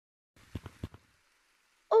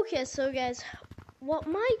Okay, so guys, what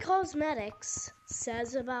my cosmetics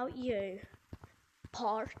says about you,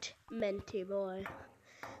 part Minty Boy.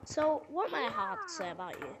 So, what my hat say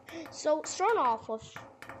about you? So, start off with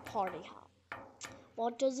Party Hat.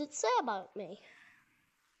 What does it say about me?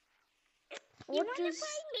 You want to play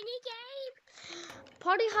minigame?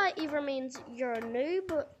 Party Hat either means you're a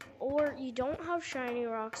noob, or you don't have shiny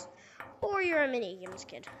rocks, or you're a minigames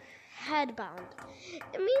kid. Headband.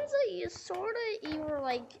 It means that you sort of either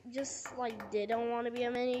just didn't want to be a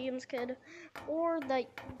minigames kid, or that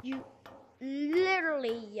you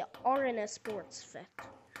literally are in a sports fit.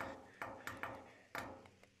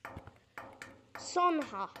 Sun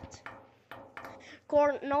hat.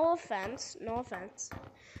 No offense.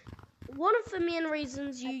 One of the main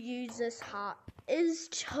reasons you use this hat is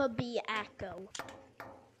to be Echo.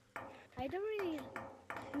 I don't really.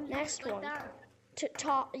 Next like one. That.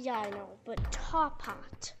 Yeah, I know, but top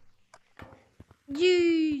hat.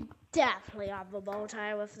 You definitely have a bow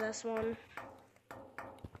tie with this one.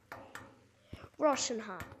 Russian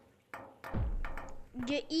hat.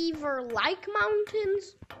 You either like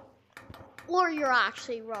mountains or you're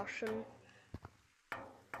actually Russian.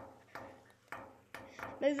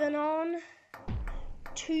 Moving on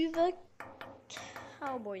to the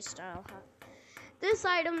cowboy style hat. This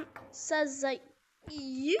item says that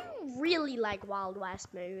you really like Wild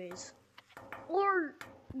West movies, or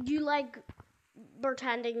you like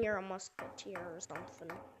pretending you're a musketeer or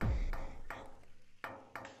something.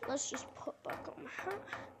 Let's just put back on my hat.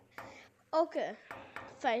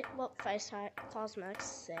 Okay, what face cosmetics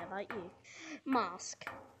say about you? Mask.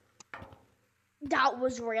 That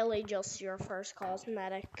was really just your first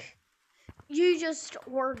cosmetic. You just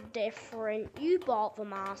were different. You bought the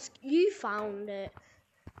mask. You found it.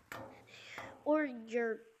 Or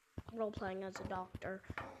you're role-playing as a doctor.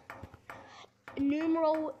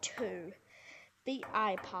 Numero 2. The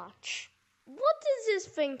eye patch. What does this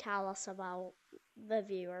thing tell us about the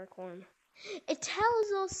viewer, Corn? It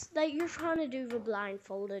tells us that you're trying to do the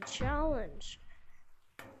blindfolded challenge.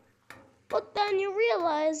 But then you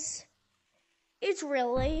realize it's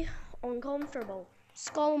really uncomfortable.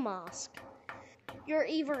 Skull mask. You're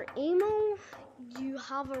either emo, you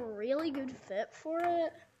have a really good fit for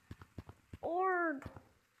it, or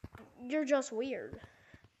you're just weird.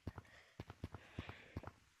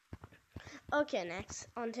 Okay, next,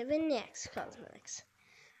 on to the next cosmetics.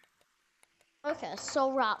 Okay,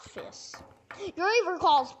 so rat face. You're either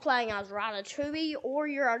cosplaying as Ratatouille, or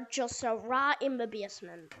you're just a rat in the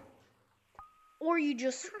basement. Or you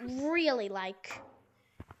just really like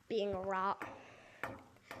being a rat.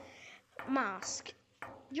 Mask.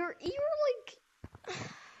 You're either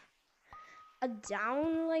a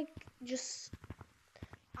down, just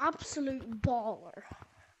absolute baller.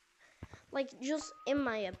 Just in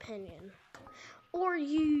my opinion. Or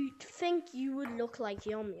you think you would look like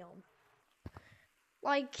Yum Yum.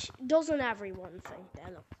 Doesn't everyone think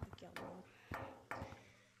they look like Yum Yum?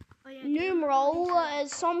 Oh, yeah, Numero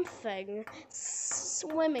something.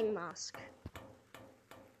 Swimming mask.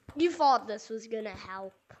 You thought this was gonna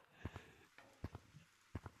help.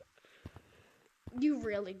 You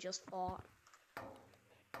really just thought.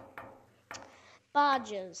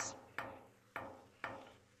 Badges.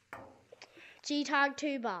 G-Tag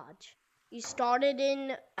 2 badge. You started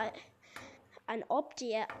in an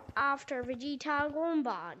update after the G-Tag 1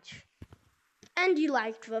 badge. And you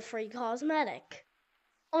liked the free cosmetic.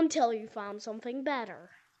 Until you found something better.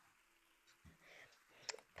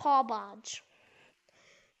 Paw badge.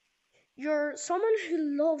 You're someone who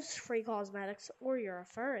loves free cosmetics, or you're a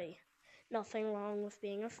furry. Nothing wrong with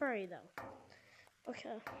being a furry, though.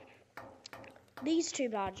 Okay. These 2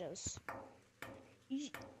 badges.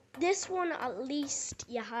 This one, at least,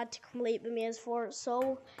 you had to complete the maze for,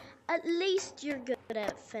 so at least you're good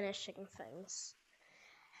at finishing things.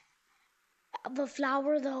 The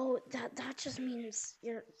flower, though, that just means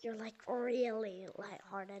you're really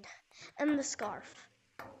lighthearted. And the scarf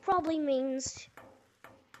probably means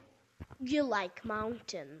you like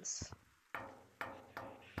mountains.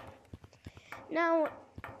 Now,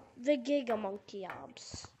 the Giga Monkey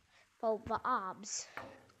abs. Well, the abs.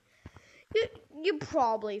 You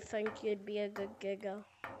probably think you'd be a good Giga.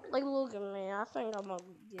 Look at me. I think I'm a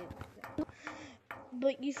good Giga.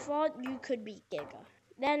 But you thought you could be Giga.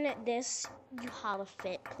 Then this, you have a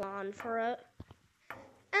fit plan for it.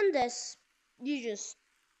 And this, you're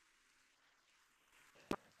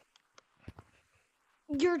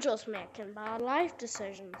just making bad life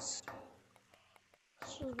decisions.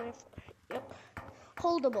 Yep.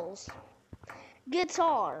 Holdables.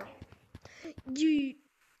 Guitar. You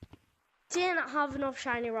didn't have enough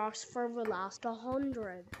shiny rocks for the last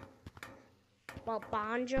 100. Well,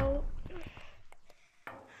 banjo.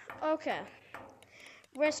 Okay.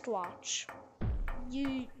 Wristwatch.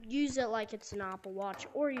 You use it like it's an Apple Watch,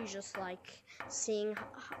 or you just like seeing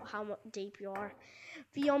how deep you are.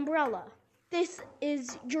 The umbrella. This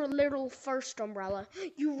is your little first umbrella.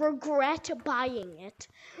 You regret buying it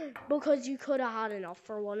because you could have had enough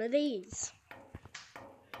for one of these.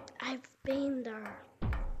 I've been there.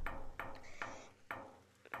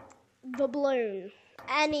 The balloon.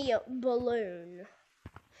 Any balloon.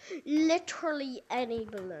 Literally any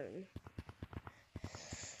balloon.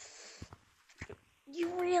 You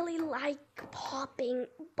really like popping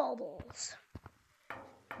bubbles.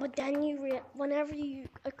 But then whenever you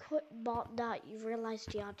bought that, you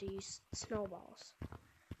realized you had to use snowballs.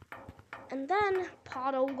 And then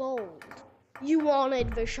pot of gold. You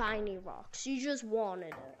wanted the shiny rocks. You just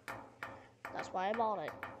wanted it. That's why I bought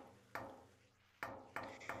it.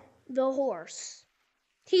 The horse.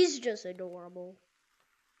 He's just adorable.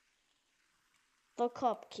 The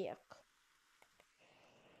cupcake.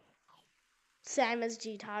 Same as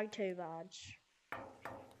G-Tag 2 badge.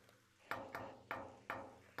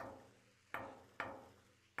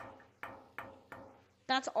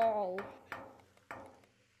 That's all.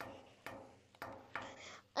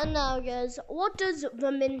 And now, guys, what does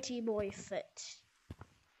the Minty Boy Fit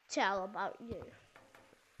tell about you?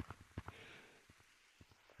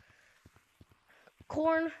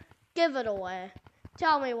 Corn, give it away.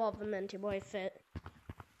 Tell me what the Minty Boy Fit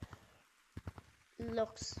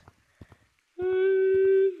looks.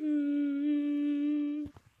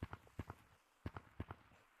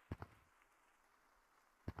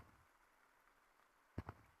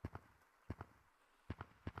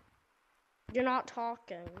 You're not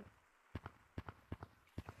talking.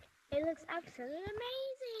 It looks absolutely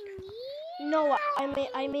amazing. Yeah. No,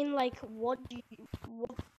 I mean like what do you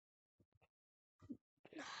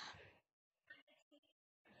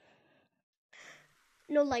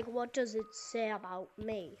No, like what does it say about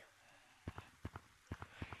me?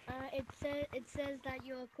 It says that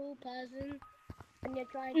you're a cool person and you're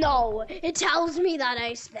trying. No, it tells me that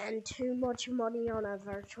I spend too much money on a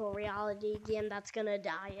virtual reality game that's gonna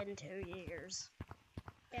die in 2 years.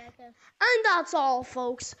 Yeah, okay. And that's all,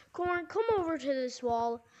 folks. Corn, come over to this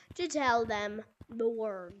wall to tell them the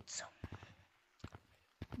words.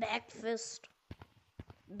 Breakfast.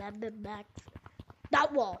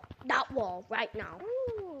 That wall, right now.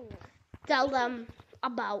 Ooh. Tell them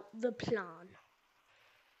about the plan.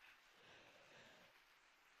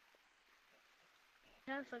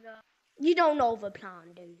 I forgot. You don't know the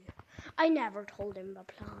plan, do you? I never told him the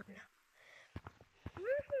plan.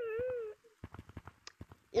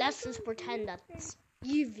 Let's just pretend that's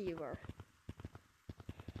you, viewer.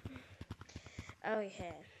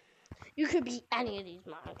 Okay. You could be any of these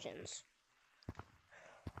mannequins.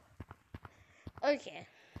 Okay,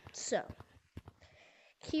 so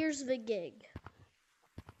here's the gig.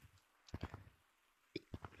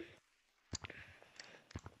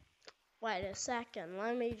 Wait a second,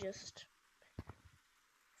 let me just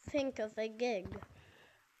think of a gig.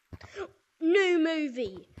 New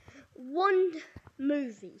movie. One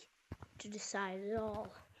movie to decide it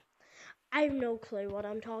all. I have no clue what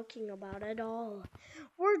I'm talking about at all.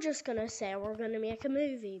 We're just gonna say we're gonna make a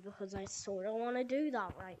movie because I sort of want to do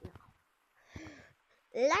that right now.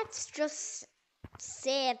 Let's just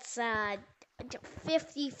say it's a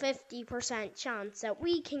 50% chance that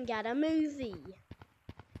we can get a movie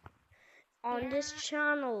on this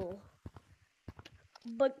channel.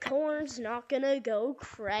 But Corn's not gonna go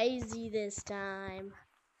crazy this time.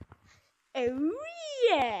 Oh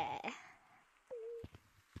yeah!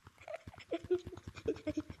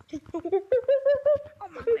 Oh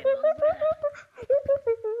my god.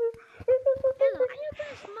 Hello, I'm your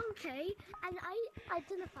first monkey, and I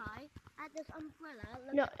identify as this umbrella.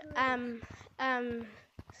 No,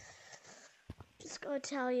 just gonna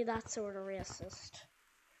tell you that's sort of racist.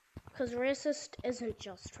 Because racist isn't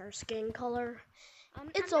just for skin color.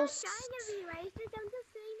 It's also. I'm not trying to be racist, I'm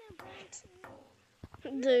just saying I'm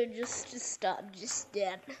racist. Dude, just stop, just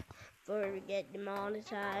stop before we get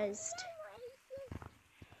demonetized.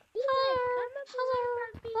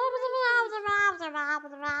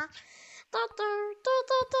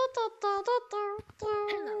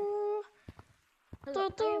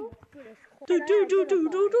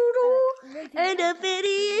 And a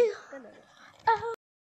video.